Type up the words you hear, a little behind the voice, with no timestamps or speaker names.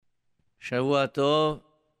Shavua Tov,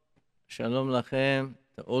 Shalom Lachem,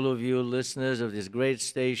 to all of you listeners of this great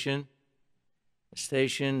station, a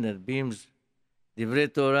station that beams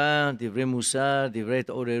Divrei Torah, Divrei Musar, Divrei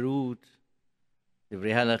JRoot,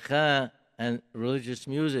 Divrei Halakha, and religious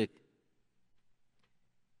music.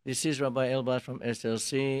 This is Rabbi Elbaz from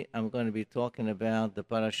SLC. I'm going to be talking about the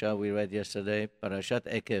parasha we read yesterday, Parashat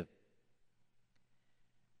Eikev.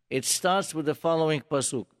 It starts with the following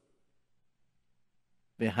pasuk.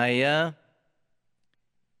 V'haya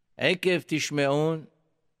Eikev tishme'un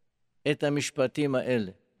et hamishpatim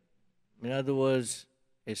ha'ele. In other words,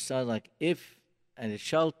 it sounds like if, and it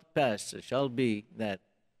shall pass, it shall be that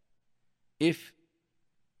if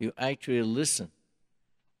you actually listen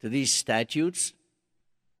to these statutes,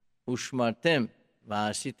 ushmartem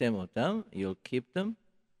va'asitem otam, you'll keep them,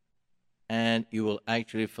 and you will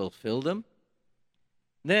actually fulfill them,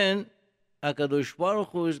 then HaKadosh Baruch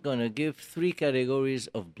Hu is going to give three categories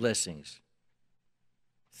of blessings.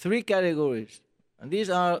 Three categories. And these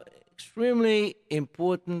are extremely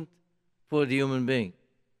important for the human being.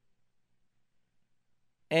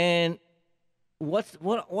 And what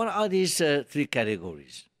are these three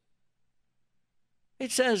categories?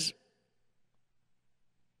 It says,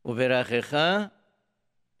 Uverachecha,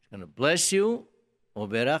 it's going to bless you,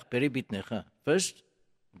 Uverach peri bitnecha. First,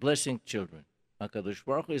 blessing children. HaKadosh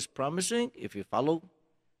Baruch Hu is promising, if you follow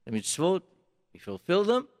the mitzvot, you fulfill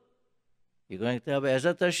them, you're going to have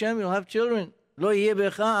Be'ezat Hashem, you'll have children. Lo yeh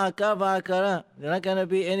becha akar va'akara. They're not going to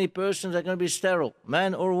be any persons that are going to be sterile,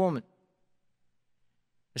 man or woman.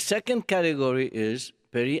 The second category is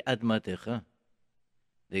peri admatecha.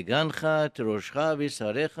 Degancha teroshcha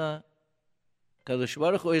v'sarecha. HaKadosh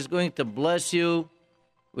Baruch Hu is going to bless you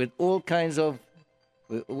with all kinds of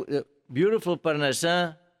beautiful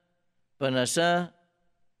parnasah,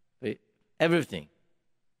 everything.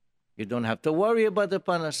 You don't have to worry about the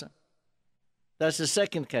parnasah. That's the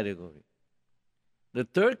second category. The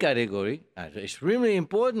third category is extremely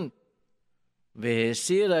important.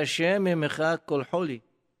 V'hesir Hashem mimecha kol holi.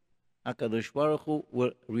 HaKadosh Baruch Hu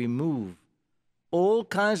will remove all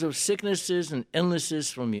kinds of sicknesses and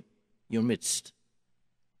illnesses from your midst.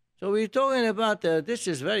 So we're talking about, this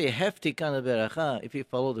is very hefty kind of beracha if you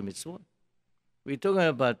follow the mitzvot. We're talking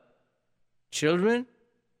about children,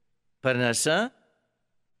 parnasah,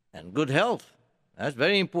 and good health. That's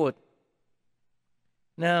very important.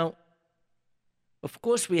 Now, of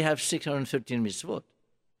course, we have 613 mitzvot,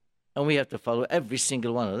 and we have to follow every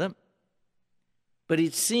single one of them. But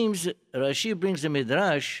it seems Rashi brings a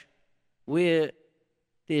midrash where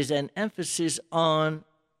there's an emphasis on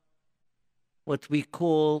what we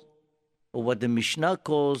call, or what the Mishnah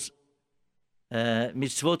calls,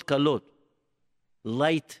 mitzvot kalot,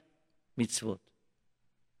 light mitzvot.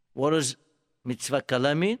 What does mitzvah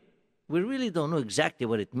kala mean? We really don't know exactly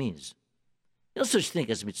what it means. No such thing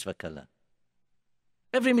as mitzvah kala.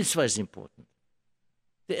 Every mitzvah is important.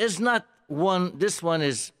 There is not one, this one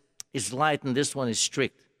is light and this one is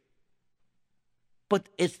strict. But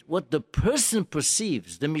it's what the person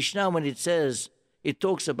perceives. The Mishnah, when it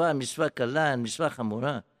talks about mitzvah kala and mitzvah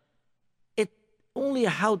chamura, it only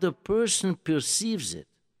how the person perceives it.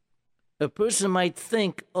 A person might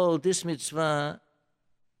think, oh, this mitzvah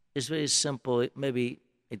is very simple. Maybe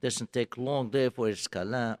it doesn't take long, therefore it's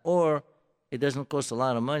kala. Or it doesn't cost a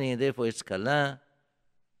lot of money, and therefore it's kala.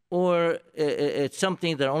 Or it's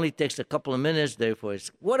something that only takes a couple of minutes, therefore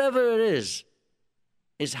it's... Whatever it is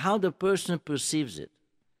how the person perceives it.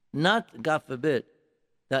 Not, God forbid,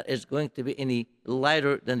 that it's going to be any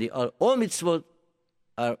lighter than the other. All mitzvot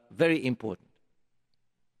are very important.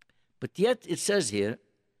 But yet it says here,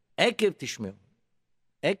 Eikev tishmeu.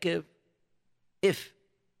 Eikev, if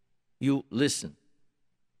you listen.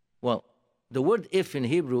 Well, the word if in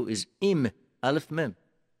Hebrew is im, aleph mem.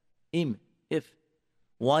 Im, if.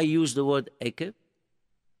 Why use the word Eikev?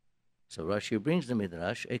 So Rashi brings the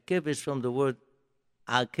midrash. Eikev is from the word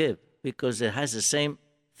akev, because it has the same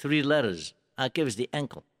three letters. Akev is the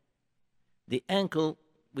ankle. The ankle,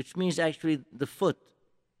 which means actually the foot.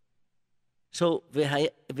 So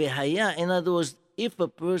v'haya, in other words, if a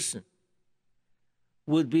person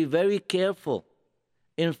would be very careful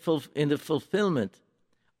in the fulfillment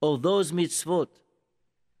of those mitzvot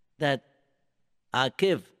that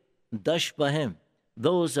akev, dash bahem,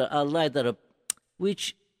 those are light,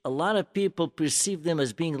 which a lot of people perceive them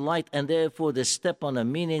as being light, and therefore they step on a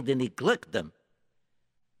meaning, they neglect them.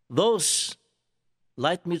 Those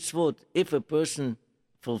light mitzvot, if a person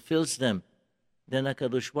fulfills them, then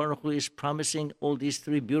HaKadosh Baruch Hu is promising all these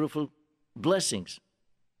three beautiful blessings.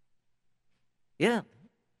 Yeah.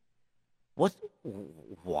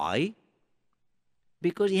 Why?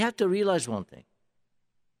 Because you have to realize one thing.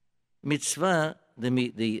 mitzvah,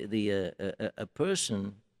 a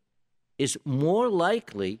person is more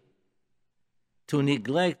likely to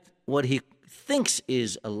neglect what he thinks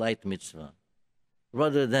is a light mitzvah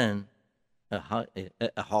rather than a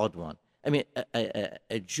hard one. I mean,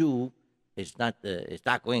 a Jew is not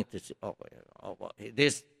going to say,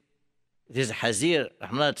 this is hazir,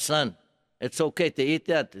 Rahman's son. It's okay to eat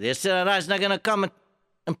that. The Yisra is not going to come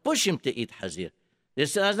and push him to eat hazir. The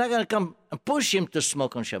Yisra is not going to come and push him to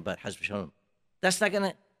smoke on Shabbat. That's not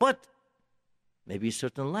going to, but maybe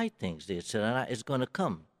certain light things, the Yisra is going to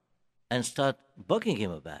come and start bugging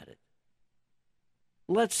him about it.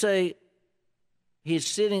 Let's say he's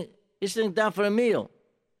sitting down for a meal.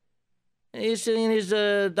 He's sitting in his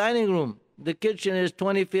dining room. The kitchen is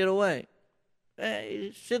 20 feet away.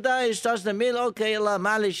 He sit down, he starts the meal. Okay, Allah,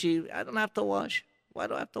 malishi, I don't have to wash. Why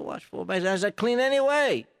do I have to wash for? My hands are clean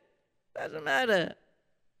anyway. Doesn't matter.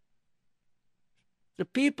 The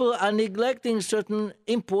people are neglecting certain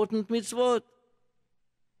important mitzvot.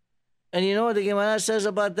 And you know what the Gemara says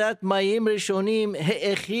about that? Mayim rishonim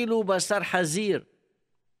he'echilu basar hazir.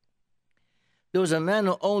 There was a man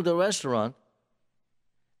who owned a restaurant,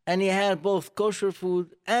 and he had both kosher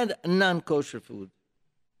food and non-kosher food.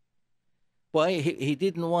 Why? He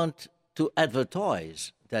didn't want to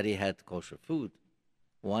advertise that he had kosher food.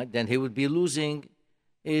 Why? Then he would be losing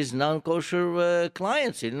his non-kosher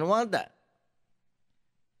clients. He didn't want that.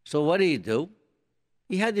 So what did he do?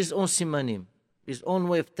 He had his own simanim, his own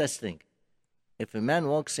way of testing. If a man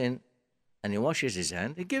walks in and he washes his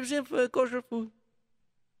hand, he gives him kosher food.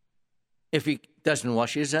 If he doesn't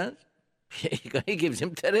wash his hands, he gives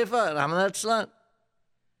him terefa, Rahman Atzlan.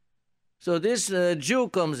 So this Jew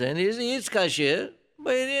comes in, he eats kasher,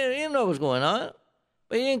 but he didn't know what's going on.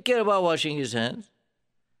 But he didn't care about washing his hands.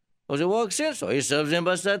 Because he walks in, so he serves him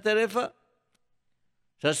basar terefa.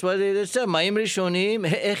 That's why they said, Ma'im rishonim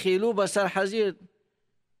he'echilu basar hazir.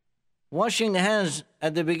 Washing hands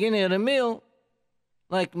at the beginning of the meal,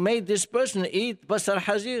 like made this person eat basar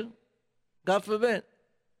hazir. God forbid.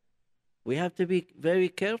 We have to be very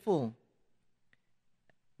careful.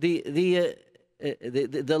 The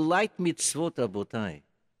light mitzvot, Rabotai,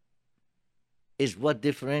 is what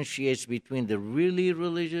differentiates between the really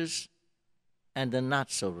religious and the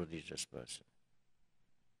not so religious person.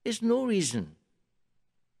 There's no reason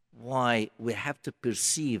why we have to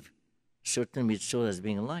perceive certain mitzvot as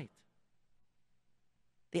being light.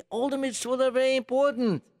 All the mitzvot are very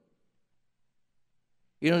important.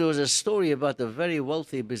 You know, there was a story about a very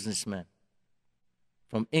wealthy businessman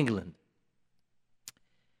from England.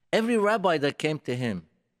 Every rabbi that came to him,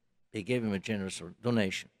 they gave him a generous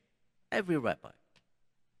donation. Every rabbi.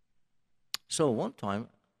 So one time,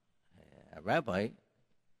 a rabbi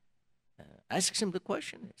asks him the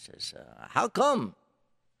question. He says, how come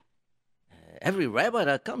every rabbi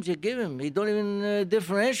that comes, you give him? You don't even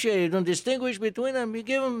differentiate, you don't distinguish between them. You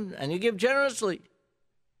give him, and you give generously.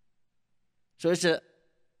 So it's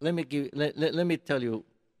let me tell you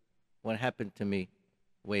what happened to me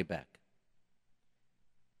way back.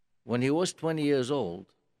 When he was 20 years old,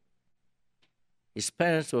 his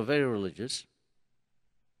parents were very religious,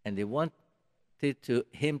 and they wanted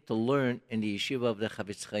him to learn in the yeshiva of the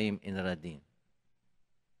Chavetz Chaim in Radin.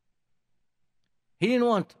 He didn't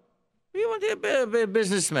want to. He wanted to be a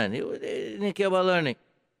businessman. He didn't care about learning.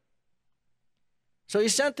 So he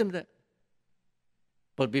sent him there.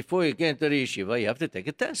 But before you get into the yeshiva, you have to take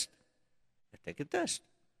a test.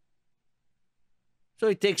 So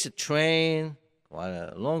he takes a train, quite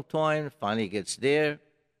a long time, finally gets there.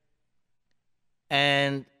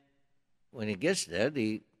 And when he gets there,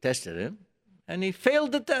 they tested him, and he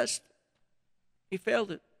failed the test. He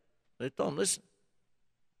failed it. They told him, listen,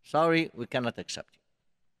 sorry, we cannot accept you.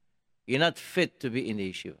 You're not fit to be in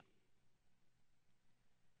the yeshiva.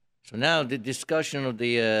 So now the discussion of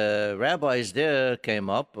the rabbis there came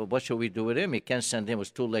up. What should we do with him? We can't send him. It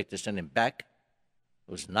was too late to send him back.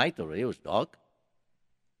 It was night already. It was dark.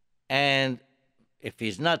 And if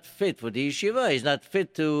he's not fit for the yeshiva, he's not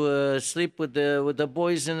fit to sleep with the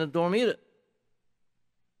boys in the dorm either.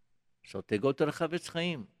 So they go to the Chavetz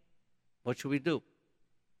Chaim. What should we do?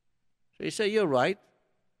 So he said, you're right.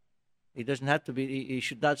 He doesn't have to be. He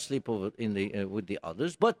should not sleep over in the with the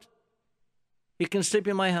others, but he can sleep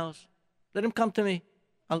in my house. Let him come to me.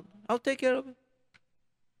 I'll take care of it.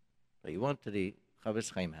 So he went to the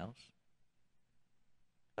Chavetz Chaim house.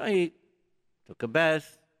 He took a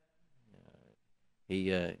bath. He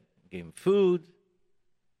gave him food.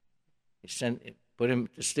 He put him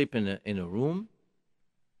to sleep in a room.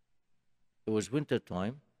 It was winter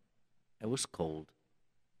time. It was cold.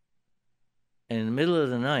 And in the middle of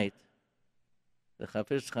the night, the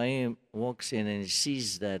Chavetz Chaim walks in and he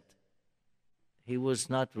sees that he was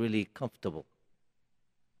not really comfortable.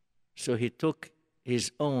 So he took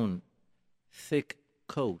his own thick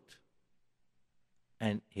coat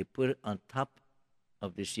and he put it on top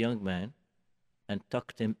of this young man and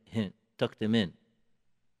tucked him in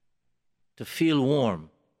to feel warm.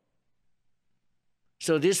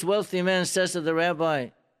 So this wealthy man says to the rabbi,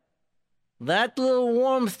 that little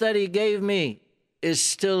warmth that he gave me is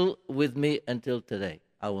still with me until today.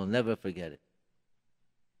 I will never forget it.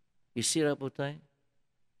 You see, Rabotai?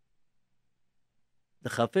 The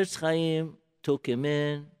Chafetz Chaim took him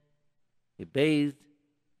in, he bathed,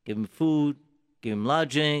 gave him food, gave him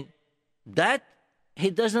lodging. That he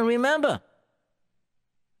doesn't remember.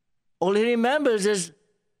 All he remembers is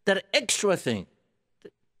that extra thing.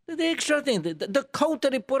 The extra thing, the coat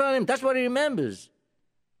that he put on him, that's what he remembers.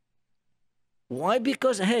 Why?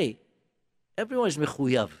 Because, hey, everyone is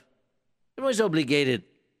mechuyav. Everyone is obligated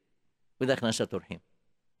with Achnasat Orchim.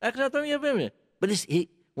 But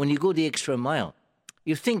when you go the extra mile,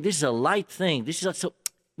 you think this is a light thing. This is not so,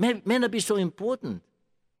 may not be so important,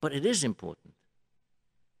 but it is important.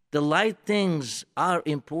 The light things are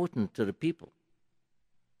important to the people.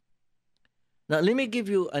 Now, let me give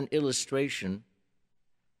you an illustration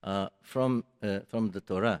from the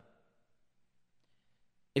Torah.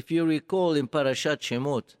 If you recall in Parashat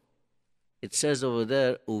Shemot, it says over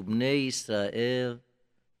there, Ubnei Yisrael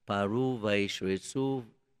paru vayishretzu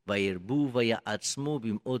vayirbu vayatzmu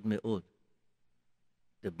bim'od me'od.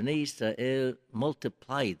 The Bnei Yisrael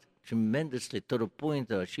multiplied tremendously to the point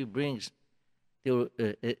that she brings, there were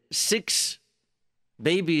 6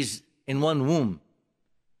 babies in one womb.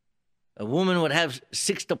 A woman would have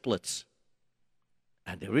 6 triplets.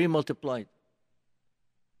 And they really multiplied.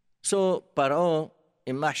 So Paro,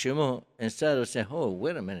 in Mashimo, instead of saying, oh,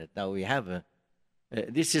 wait a minute, now we have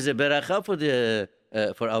this is a beracha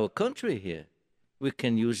for our country here. We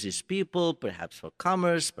can use these people, perhaps for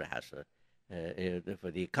commerce, perhaps for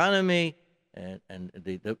the economy, and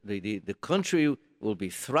the country will be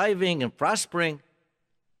thriving and prospering.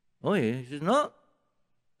 Oh, he says, no,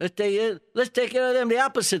 let's take care of them the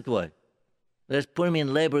opposite way. Let's put them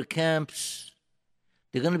in labor camps.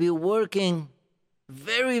 They're going to be working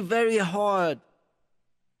very, very hard.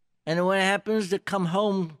 And when it happens, they come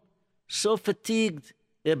home so fatigued,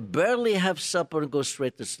 they barely have supper and go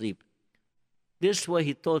straight to sleep. This way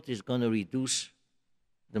he thought he's going to reduce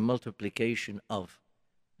the multiplication of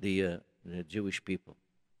the Jewish people.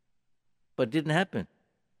 But it didn't happen.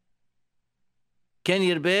 Ken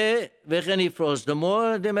yirbe v'chen yifros. The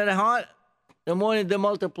more they made it hard, the more they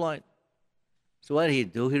multiplied. So what did he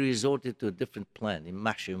do? He resorted to a different plan in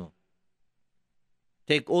Mashimo.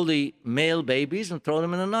 Take all the male babies and throw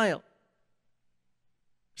them in the Nile.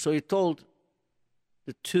 So he told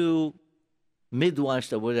the 2 midwives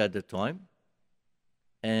that were there at the time,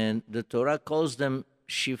 and the Torah calls them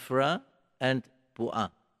Shifra and Pu'ah.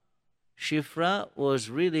 Shifra was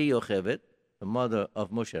really Yocheved, the mother of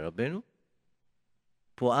Moshe Rabbeinu.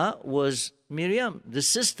 Pu'ah was Miriam, the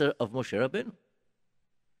sister of Moshe Rabbeinu.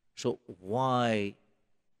 So why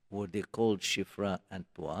were they called Shifra and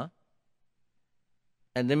Pu'ah?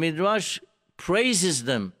 And the Midrash praises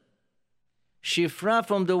them. Shifra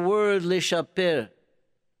from the word leshaper,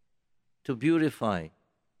 to beautify,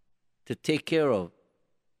 to take care of.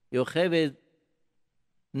 Yocheved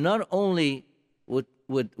not only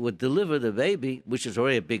would deliver the baby, which is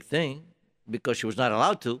already a big thing, because she was not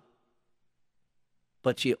allowed to,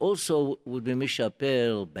 but she also would be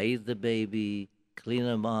mishaper, bathe the baby, clean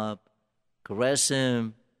him up, caress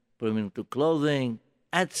him, put him into clothing,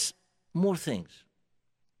 adds more things.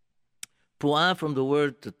 Pu'ah from the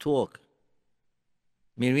word to talk.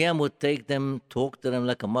 Miriam would take them, talk to them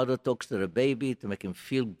like a mother talks to her baby to make him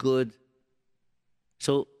feel good.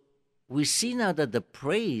 So we see now that the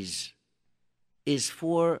praise is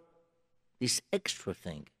for this extra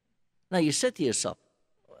thing. Now you said to yourself,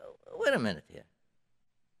 wait a minute here.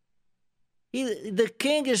 The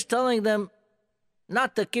king is telling them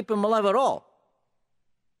not to keep him alive at all.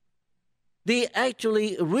 They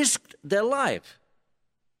actually risked their life.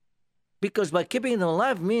 Because by keeping them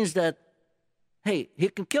alive means that, hey, he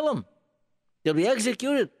can kill them. They'll be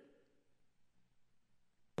executed.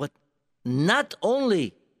 But not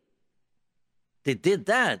only they did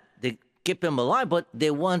that, they keep him alive, but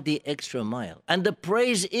they want the extra mile. And the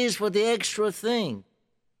praise is for the extra thing.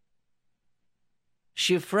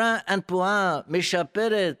 Shifra and Pu'ah,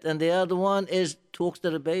 Mishaperet, and the other one is talks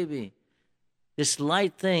to the baby. These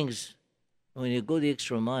light things, when you go the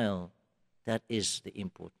extra mile, that is the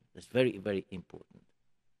important. That's very, very important.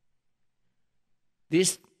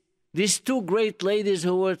 These 2 great ladies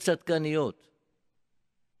who were tzadkaniyot,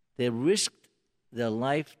 they risked their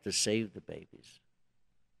life to save the babies.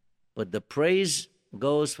 But the praise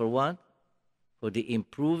goes for what? For the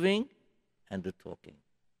improving and the talking,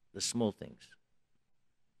 the small things.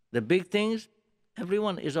 The big things,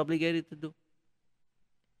 everyone is obligated to do.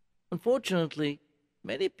 Unfortunately,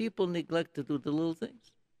 many people neglect to do the little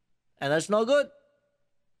things. And that's not good.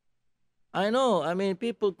 I know. I mean,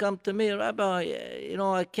 people come to me, Rabbi,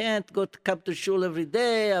 I can't come to shul every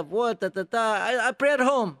day. I've what, I pray at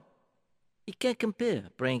home. You can't compare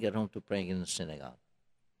praying at home to praying in the synagogue.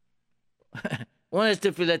 One is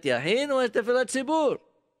tefillat yahin, one is tefillat tzibur.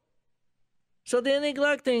 So they're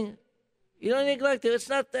neglecting. You don't neglect it. It's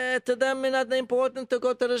not, to them, not important to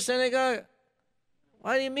go to the synagogue.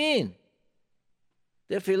 What do you mean?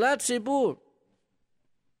 Tefillat tzibur.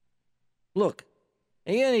 Look,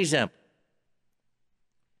 here's an example.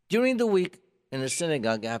 During the week in the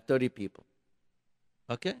synagogue, I have 30 people.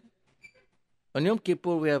 Okay? On Yom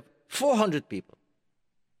Kippur, we have 400 people.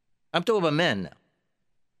 I'm talking about men now.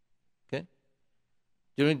 Okay?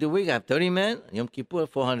 During the week, I have 30 men. On Yom Kippur,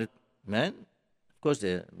 400 men. Of course,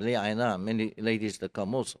 there are many ladies that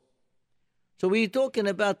come also. So we're talking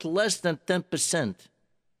about less than 10%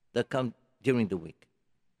 that come during the week.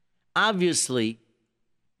 Obviously,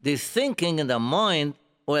 the thinking in their mind,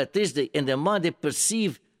 or at least in their mind, they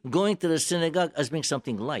perceive going to the synagogue as being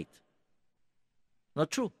something light. Not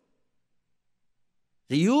true.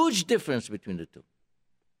 There's a huge difference between the two.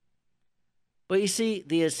 But you see,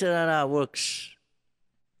 the Yetzer Hara works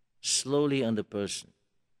slowly on the person.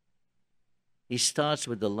 He starts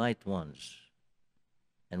with the light ones.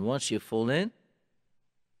 And once you fall in,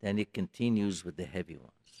 then he continues with the heavy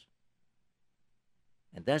ones.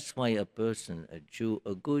 And that's why a person, a Jew,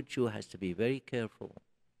 a good Jew, has to be very careful.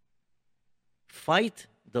 Fight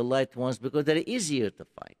the light ones because they're easier to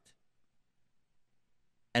fight.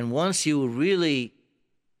 And once you really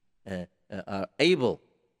are able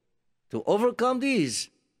to overcome these,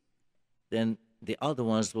 then the other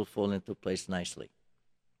ones will fall into place nicely.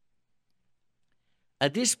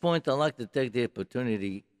 At this point, I'd like to take the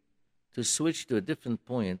opportunity to switch to a different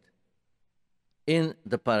point in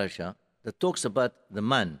the parasha that talks about the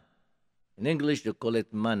man. In English, they call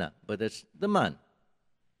it manna, but it's the man,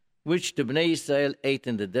 which the Bnei Israel ate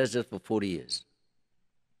in the desert for 40 years.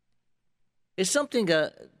 It's something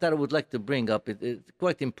that I would like to bring up. It's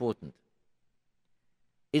quite important.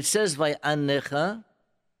 It says, Vay'anecha,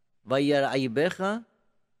 Vayar'ibecha,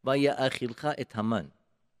 Vaya'achilcha et Haman.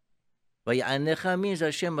 Vay'anecha means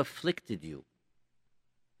Hashem afflicted you.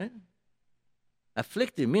 Right?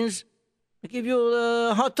 Afflicted means I give you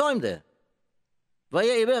a hard time there.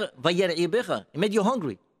 Vayar'ibecha, it made you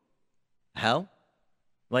hungry. How?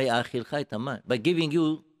 Vaya'achilcha et Haman, by giving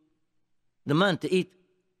you the man to eat.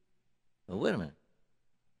 Well, wait a minute.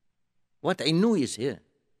 What inu is here?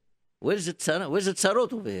 Where is it tzara? Where's the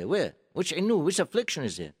tzarot over here? Where? Which inu? Which affliction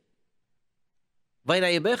is here?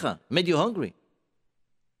 Vayra'ibecha, made you hungry.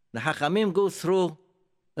 The Hachamim go through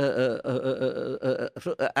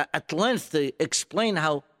at length to explain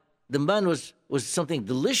how the man was something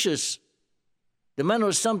delicious. The man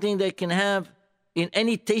was something that can have in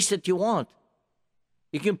any taste that you want.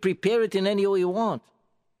 You can prepare it in any way you want.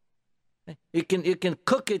 You can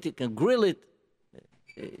cook it, you can grill it,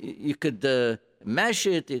 you could mash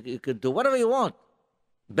it, you could do whatever you want,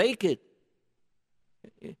 bake it.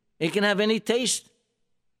 It can have any taste.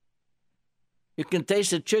 You can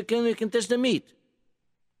taste the chicken, you can taste the meat.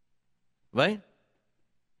 Right?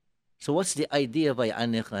 So what's the idea of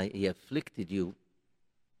Vay'anecha? He afflicted you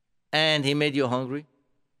and he made you hungry.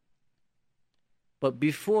 But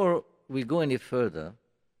before we go any further,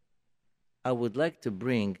 I would like to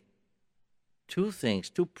bring two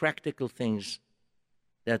practical things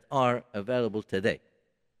that are available today.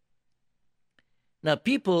 Now,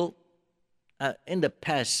 people, in the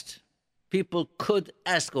past, people could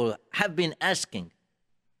ask or have been asking,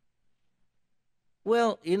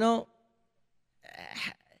 well,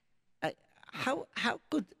 how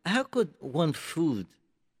could one food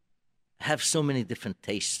have so many different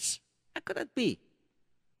tastes? How could that be?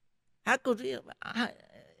 How could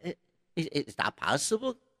is that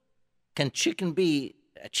possible? Can chicken be?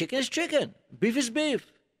 Chicken is chicken. Beef is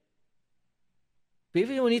beef. Beef,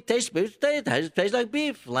 when you taste beef, it tastes like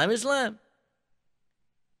beef. Lamb is lamb.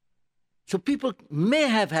 So people may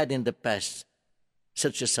have had in the past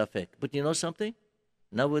such a safek. But you know something?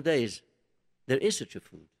 Nowadays, there is such a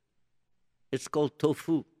food. It's called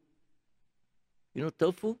tofu. You know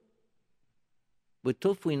tofu? With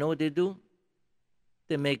tofu, you know what they do?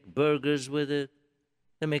 They make burgers with it.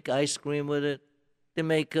 They make ice cream with it. They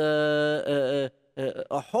make a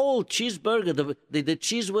whole cheeseburger, the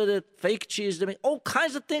cheese with it, fake cheese. They make all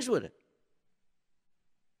kinds of things with it.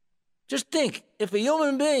 Just think, if a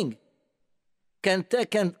human being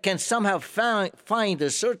can somehow find a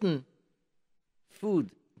certain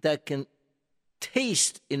food that can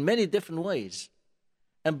taste in many different ways,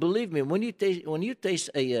 and believe me, when you taste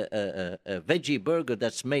a veggie burger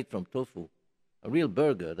that's made from tofu, a real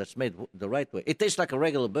burger that's made the right way, it tastes like a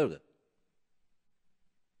regular burger.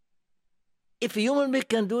 If a human being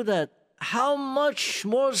can do that, how much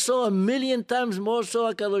more so, 1,000,000 times more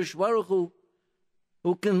so, HaKadosh Baruch Hu,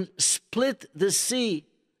 who can split the sea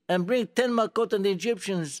and bring 10 Makot on the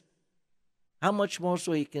Egyptians, how much more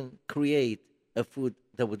so he can create a food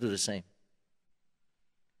that would do the same.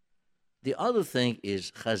 The other thing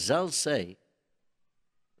is, Chazal say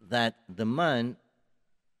that the man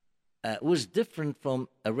was different from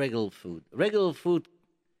a regular food. Regular food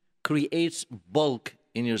creates bulk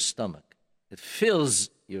in your stomach. It fills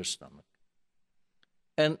your stomach.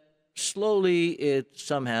 And slowly it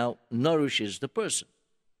somehow nourishes the person.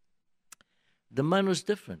 The man was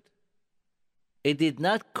different. It did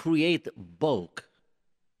not create bulk.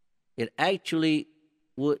 It actually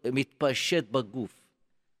mitpashet baguf.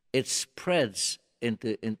 It spreads in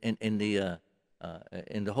the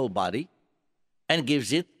whole body and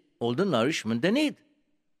gives it all the nourishment they need.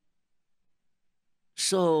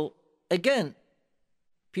 So again,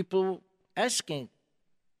 people asking,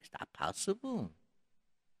 is that possible?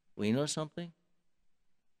 Well, you know something?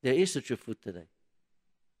 There is such a food today.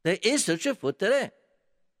 There is such a food today.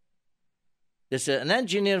 There's an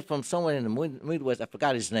engineer from somewhere in the Midwest, I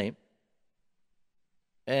forgot his name,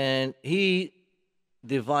 and he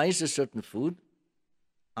devised a certain food.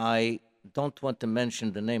 I don't want to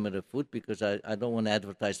mention the name of the food because I don't want to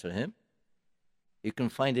advertise for him. You can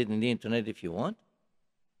find it in the internet if you want.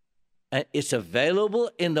 And it's available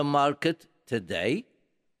in the market today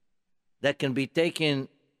that can be taken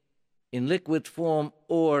in liquid form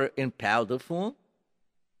or in powder form.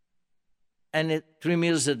 And 3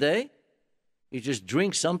 meals a day, you just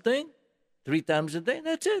drink something 3 times a day,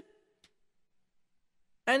 that's it.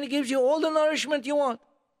 And it gives you all the nourishment you want.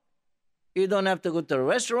 You don't have to go to a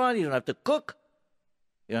restaurant, you don't have to cook,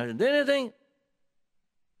 you don't have to do anything.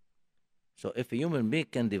 So if a human being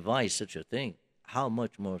can devise such a thing, how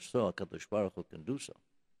much more so HaKadosh Baruch Hu can do so?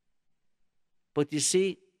 But you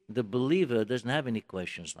see, the believer doesn't have any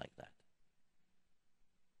questions like that.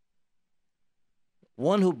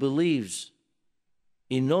 One who believes,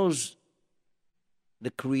 he knows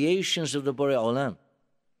the creations of the Borei Olam.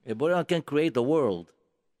 The Borei Olam can create the world.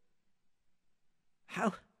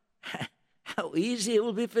 How easy it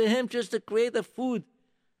will be for him just to create a food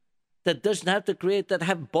that doesn't have to create, that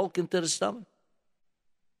have bulk into the stomach.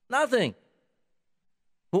 Nothing.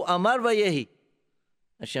 Hu Amar Vayehi.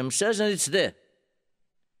 Hashem says, and it's there.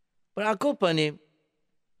 But Al Kol Panim,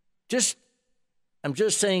 I'm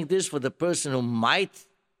just saying this for the person who might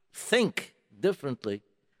think differently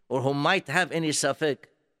or who might have any safek.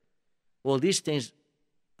 Well, these things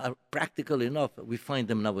are practical enough. We find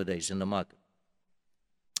them nowadays in the market.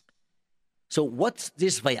 So what's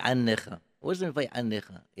this Vayannecha? What's the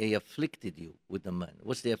Vayannecha? He afflicted you with the man.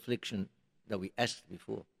 What's the affliction that we asked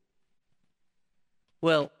before?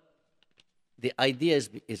 Well, the idea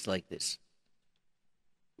is like this.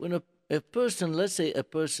 When a person, let's say a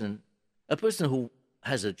person who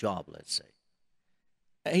has a job, let's say,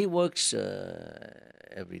 he works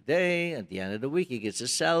every day, at the end of the week he gets a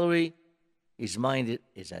salary, his mind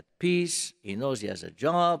is at peace, he knows he has a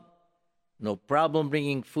job, no problem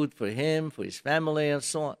bringing food for him, for his family, and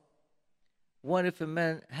so on. What if a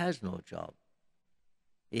man has no job?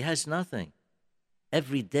 He has nothing.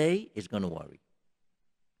 Every day he's going to worry.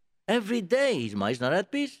 Every day his mind's not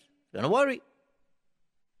at peace, he's going to worry.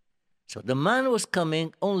 So the man was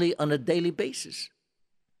coming only on a daily basis.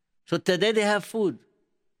 So today they have food.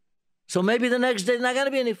 So maybe the next day there's not going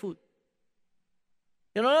to be any food.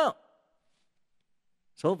 You don't know.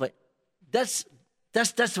 So that's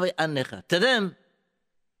Vayannecha. To them,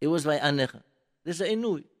 it was Vayannecha. This is an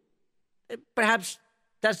Inui. Perhaps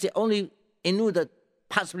that's the only Inu that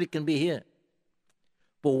possibly can be here.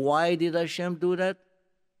 But why did Hashem do that?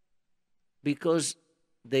 Because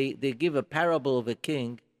they give a parable of a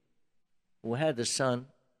king who had a son,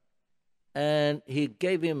 and he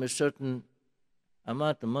gave him a certain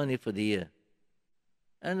amount of money for the year.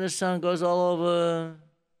 And the son goes all over,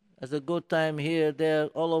 has a good time here, there,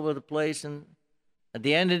 all over the place, and at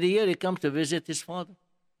the end of the year, he comes to visit his father.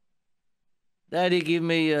 Daddy, give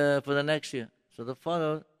me for the next year. So the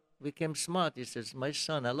father became smart. He says, my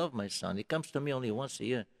son, I love my son. He comes to me only once a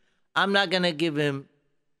year. I'm not going to give him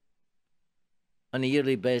on a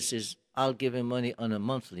yearly basis. I'll give him money on a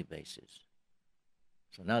monthly basis.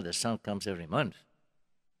 So now the son comes every month.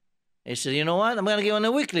 He said, you know what? I'm going to give on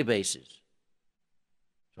a weekly basis.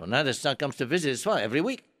 So now the son comes to visit, it's fine, every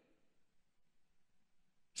week.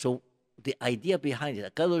 So the idea behind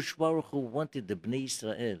it, HaKadosh Baruch Hu wanted the Bnei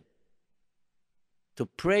Israel to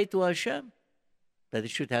pray to Hashem that they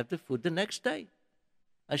should have the food the next day.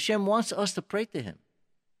 Hashem wants us to pray to Him.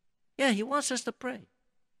 Yeah, He wants us to pray.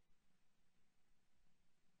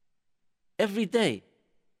 Every day,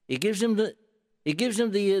 He gives him the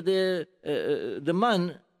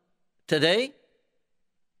man today.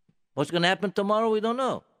 What's going to happen tomorrow? We don't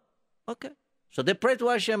know. Okay, so they pray to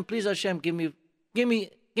Hashem. Please, Hashem, give me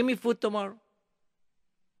food tomorrow.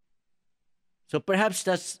 So perhaps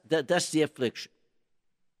that's the affliction.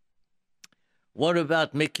 What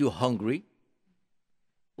about make you hungry?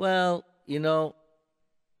 Well, vaya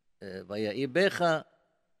ibecha,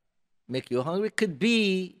 make you hungry, could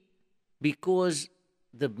be because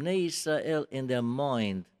the Bnei Israel in their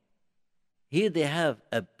mind, here they have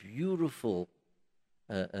a beautiful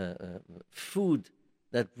food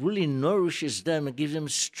that really nourishes them and gives them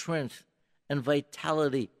strength and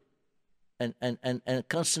vitality and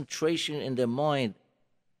concentration in their mind.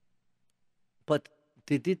 But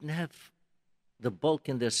they didn't have the bulk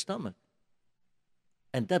in their stomach.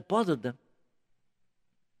 And that bothered them.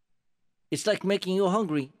 It's like making you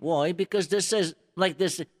hungry. Why? Because this says, like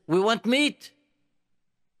this, we want meat.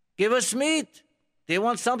 Give us meat. They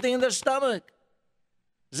want something in their stomach.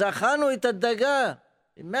 Zachanu it daga.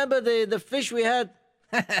 Remember the fish we had?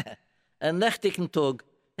 And nechtiken tog.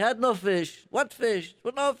 He had no fish. What fish?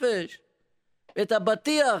 What no fish? It a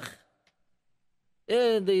batiach.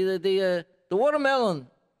 The watermelon.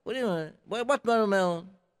 What do you want? What watermelon?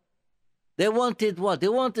 They wanted what? They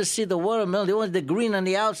want to see the watermelon. They want the green on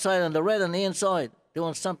the outside and the red on the inside. They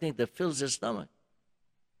want something that fills their stomach.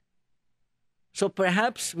 So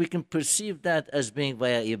perhaps we can perceive that as being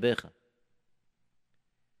via Ibecha.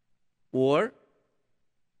 Or,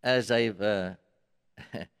 as I've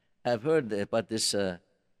heard about this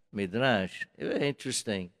midrash, very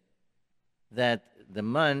interesting, that the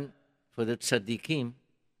man, for the tzaddikim,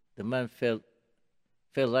 the man fell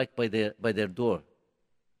right by their door.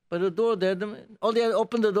 By the door there, all they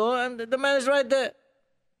open the door and the man is right there.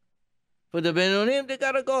 For the Benonim, they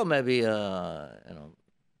gotta go maybe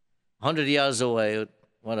 100 yards away, or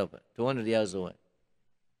whatever, 200 yards away.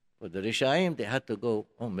 For the Rishaim, they had to go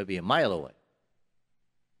maybe a mile away.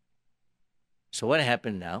 So what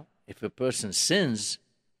happened now? If a person sins,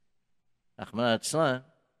 Achman Atzlan,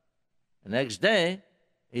 the next day,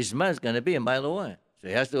 his man's going to be a mile away. So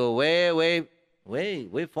he has to go way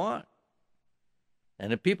far.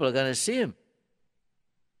 And the people are going to see him.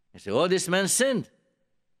 They say, oh, this man sinned.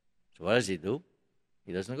 So what does he do?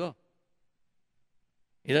 He doesn't go.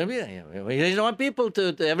 He doesn't want people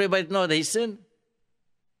to everybody know that he sinned.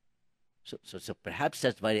 So perhaps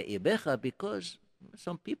that's why the Ibecha, because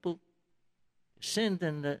some people sinned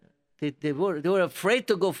and they were afraid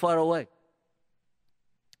to go far away.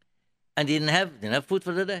 And they didn't have food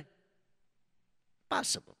for the day.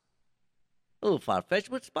 Possible. A little far-fetched,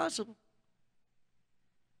 but it's possible.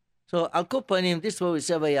 So, Al Kopanim, this is what we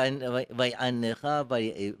say, Vayanecha,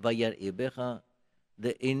 Vayar Ibecha,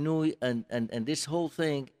 the Inui, and this whole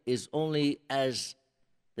thing is only as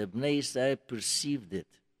the Bnei Israel perceived it.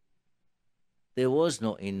 There was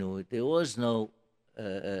no Inui, there was no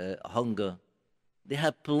hunger. They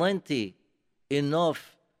had plenty,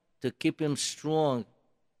 enough to keep him strong,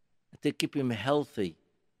 to keep him healthy,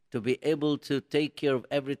 to be able to take care of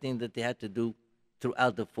everything that they had to do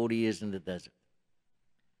throughout the 40 years in the desert.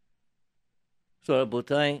 So,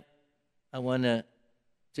 Rabotai, I want to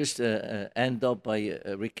just end up by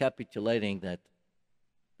recapitulating that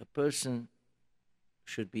a person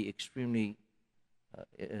should be extremely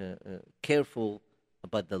careful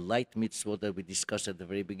about the light mitzvot that we discussed at the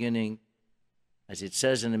very beginning. As it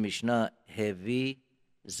says in the Mishnah, Hevi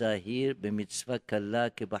Zahir b'mitzvah kala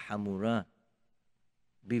kebahamura.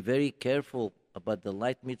 Be very careful about the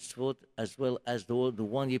light mitzvot as well as the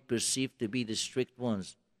one you perceive to be the strict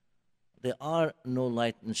ones. There are no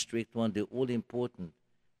light and strict ones. They're all important.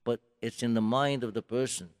 But it's in the mind of the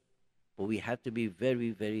person. But we have to be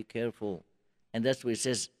very, very careful. And that's where it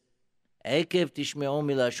says, Eikev tishme'o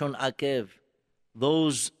milashon akev.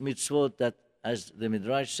 Those mitzvot that, as the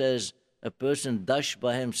Midrash says, a person dash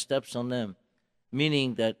by him, steps on them,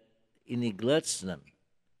 meaning that he neglects them.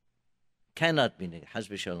 Cannot be neglected. Haz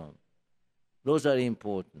v'shalom. Those are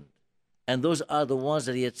important. And those are the ones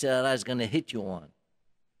that Yetzer Hara is going to hit you on.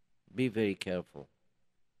 Be very careful.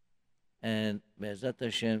 And Be'ezrat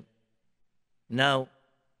Hashem, now,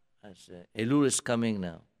 as Elul is coming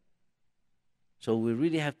now, so we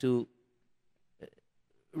really have to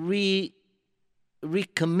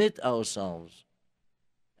recommit ourselves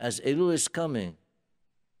as Elul is coming.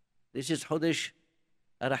 This is Chodesh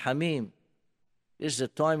Arahamim. This is a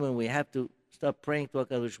time when we have to start praying to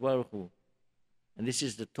HaKadosh Baruch Hu. And this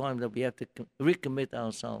is the time that we have to recommit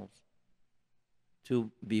ourselves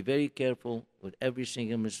to be very careful with every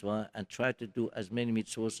single mitzvah and try to do as many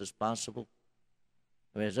mitzvahs as possible.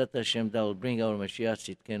 Be'ezrat Hashem, that will bring our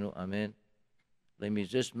Mashiach Tzidkenu. Amen. Let me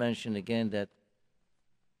just mention again that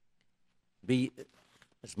be,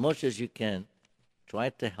 as much as you can, try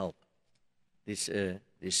to help this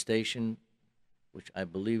station, which I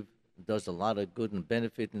believe does a lot of good and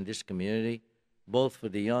benefit in this community, both for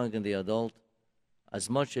the young and the adult. As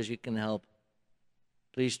much as you can help,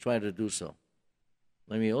 please try to do so.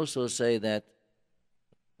 Let me also say that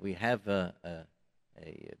we have a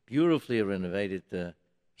beautifully renovated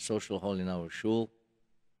social hall in our shul.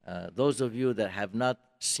 Those of you that have not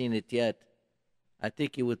seen it yet, I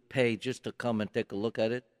think you would pay just to come and take a look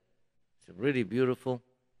at it. It's really beautiful.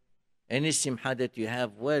 Any simcha that you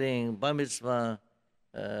have, wedding, bar mitzvah,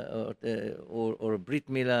 or a brit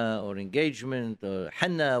milah, or engagement, or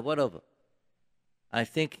henna, whatever, I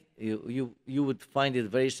think you would find it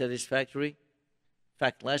very satisfactory. In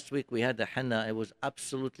fact, last week we had the henna. It was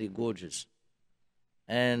absolutely gorgeous.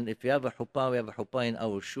 And if you have a chuppah, we have a chuppah in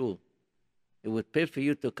our shul. It would pay for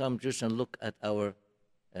you to come just and look at our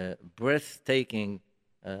breathtaking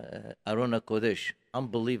Aron HaKodesh.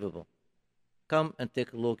 Unbelievable. Come and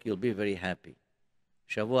take a look. You'll be very happy.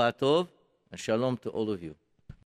 Shavua Tov and Shalom to all of you.